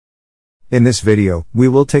In this video, we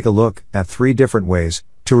will take a look at 3 different ways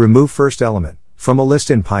to remove first element from a list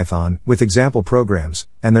in Python with example programs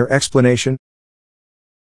and their explanation.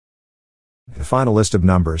 Define a list of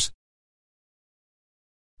numbers.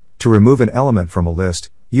 To remove an element from a list,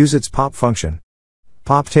 use its pop function.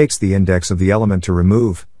 Pop takes the index of the element to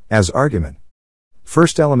remove as argument.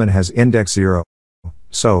 First element has index 0,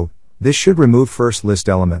 so this should remove first list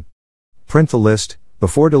element. Print the list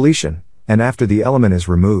before deletion and after the element is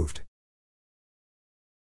removed.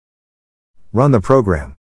 Run the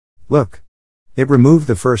program. Look, it removed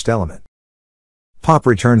the first element. Pop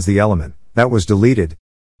returns the element that was deleted.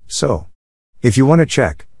 So, if you want to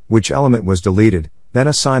check which element was deleted, then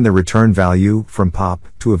assign the return value from pop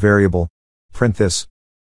to a variable. Print this.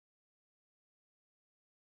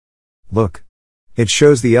 Look, it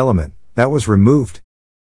shows the element that was removed.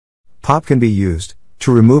 Pop can be used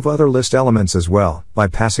to remove other list elements as well by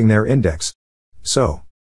passing their index. So,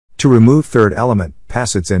 to remove third element,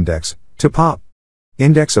 pass its index to pop.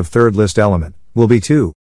 Index of third list element will be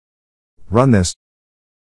 2. Run this.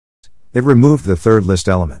 It removed the third list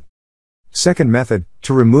element. Second method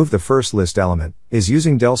to remove the first list element is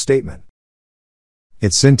using del statement.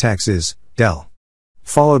 Its syntax is del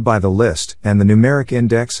followed by the list and the numeric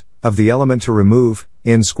index of the element to remove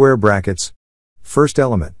in square brackets. First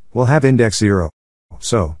element will have index 0.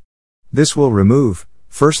 So, this will remove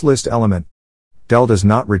first list element. Del does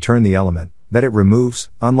not return the element that it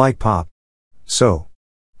removes, unlike pop. So,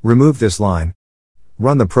 remove this line.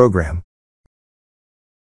 Run the program.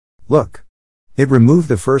 Look, it removed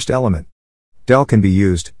the first element. Del can be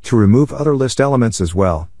used to remove other list elements as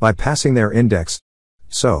well by passing their index.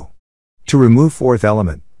 So, to remove fourth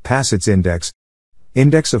element, pass its index.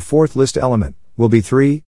 Index of fourth list element will be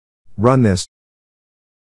 3. Run this.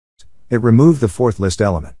 It removed the fourth list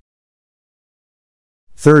element.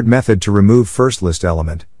 Third method to remove first list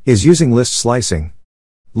element is using list slicing.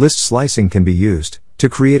 List slicing can be used to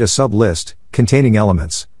create a sublist containing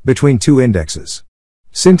elements between 2 indexes.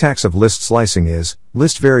 Syntax of list slicing is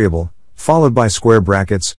list variable followed by square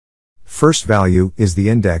brackets. First value is the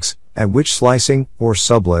index at which slicing or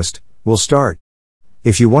sublist will start.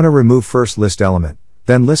 If you want to remove first list element,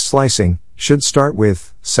 then list slicing should start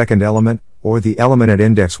with second element or the element at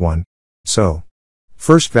index 1. So,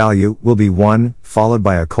 first value will be 1 followed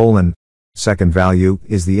by a colon. Second value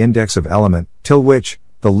is the index of element till which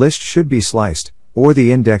the list should be sliced, or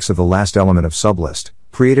the index of the last element of sublist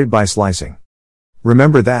created by slicing.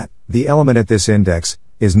 Remember that the element at this index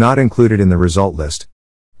is not included in the result list,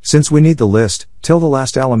 since we need the list till the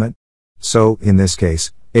last element. So, in this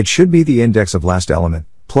case, it should be the index of last element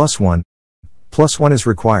plus 1. Plus 1 is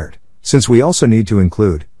required, since we also need to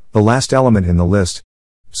include the last element in the list.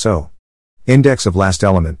 So, index of last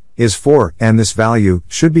element is 4, and this value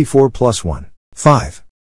should be 4 plus 1, 5.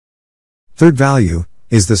 Third value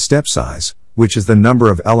is the step size, which is the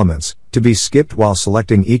number of elements to be skipped while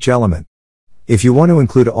selecting each element. If you want to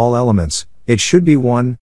include all elements, it should be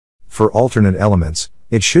 1. For alternate elements,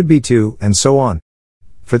 it should be 2, and so on.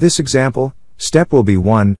 For this example, step will be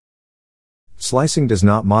 1. Slicing does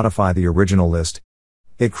not modify the original list.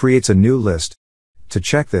 It creates a new list. To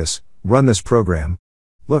check this, run this program.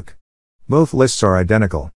 Look, both lists are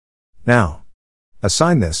identical. Now,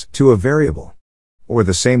 assign this to a variable, or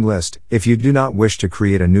the same list if you do not wish to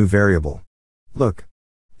create a new variable. Look,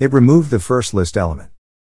 it removed the first list element.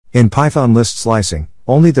 In Python list slicing,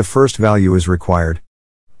 only the first value is required.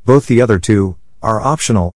 Both the other 2 are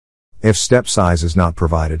optional. If step size is not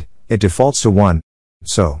provided, it defaults to 1.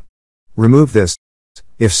 So, remove this.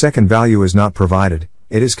 If second value is not provided,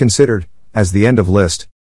 it is considered as the end of list.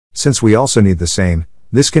 Since we also need the same,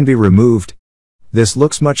 this can be removed. This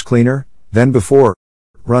looks much cleaner than before.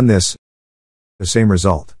 Run this. The same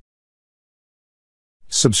result.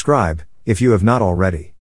 Subscribe if you have not already.